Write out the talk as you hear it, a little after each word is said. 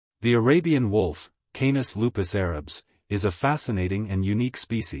The Arabian wolf, Canis lupus arabs, is a fascinating and unique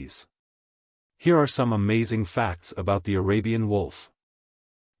species. Here are some amazing facts about the Arabian wolf.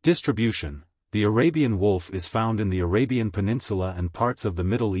 Distribution: the Arabian wolf is found in the Arabian Peninsula and parts of the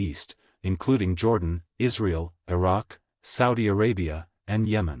Middle East, including Jordan, Israel, Iraq, Saudi Arabia, and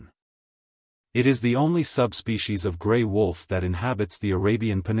Yemen. It is the only subspecies of gray wolf that inhabits the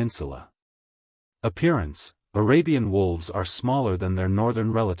Arabian Peninsula. Appearance: Arabian wolves are smaller than their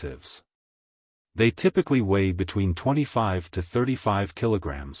northern relatives. They typically weigh between 25 to 35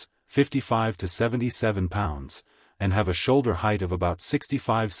 kilograms, 55 to 77 pounds, and have a shoulder height of about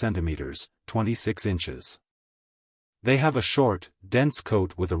 65 centimeters, 26 inches. They have a short, dense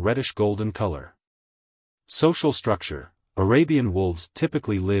coat with a reddish-golden color. Social structure: Arabian wolves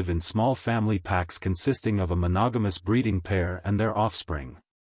typically live in small family packs consisting of a monogamous breeding pair and their offspring.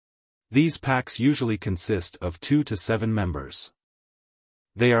 These packs usually consist of 2 to 7 members.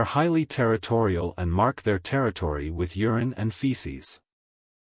 They are highly territorial and mark their territory with urine and feces.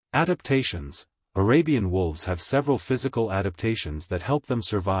 Adaptations: Arabian wolves have several physical adaptations that help them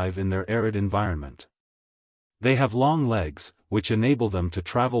survive in their arid environment. They have long legs, which enable them to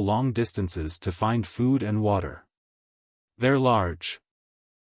travel long distances to find food and water. Their large,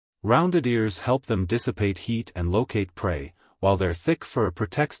 rounded ears help them dissipate heat and locate prey, while their thick fur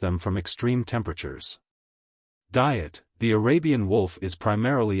protects them from extreme temperatures. Diet: the Arabian wolf is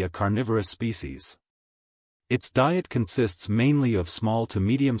primarily a carnivorous species. Its diet consists mainly of small to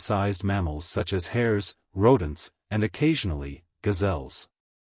medium-sized mammals such as hares, rodents, and occasionally, gazelles.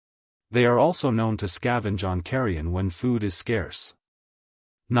 They are also known to scavenge on carrion when food is scarce.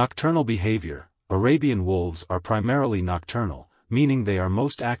 Nocturnal behavior: Arabian wolves are primarily nocturnal, meaning they are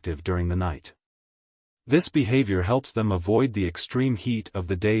most active during the night. This behavior helps them avoid the extreme heat of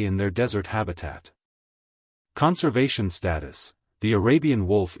the day in their desert habitat. Conservation status: the Arabian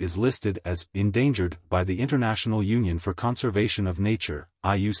wolf is listed as endangered by the International Union for Conservation of Nature,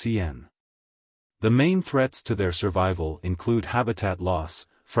 IUCN. The main threats to their survival include habitat loss,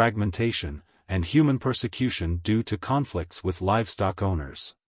 fragmentation, and human persecution due to conflicts with livestock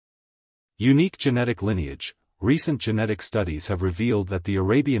owners. Unique genetic lineage: recent genetic studies have revealed that the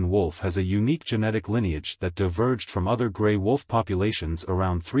Arabian wolf has a unique genetic lineage that diverged from other gray wolf populations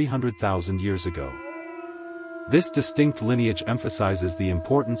around 300,000 years ago. This distinct lineage emphasizes the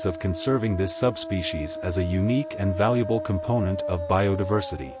importance of conserving this subspecies as a unique and valuable component of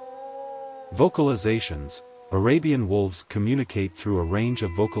biodiversity. Vocalizations: Arabian wolves communicate through a range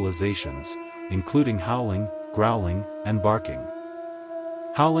of vocalizations, including howling, growling, and barking.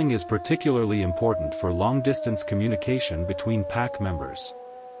 Howling is particularly important for long-distance communication between pack members.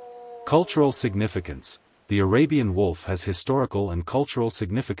 Cultural significance: the Arabian wolf has historical and cultural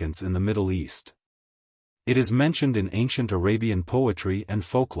significance in the Middle East. It is mentioned in ancient Arabian poetry and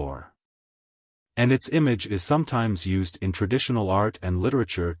folklore. And its image is sometimes used in traditional art and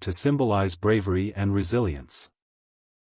literature to symbolize bravery and resilience.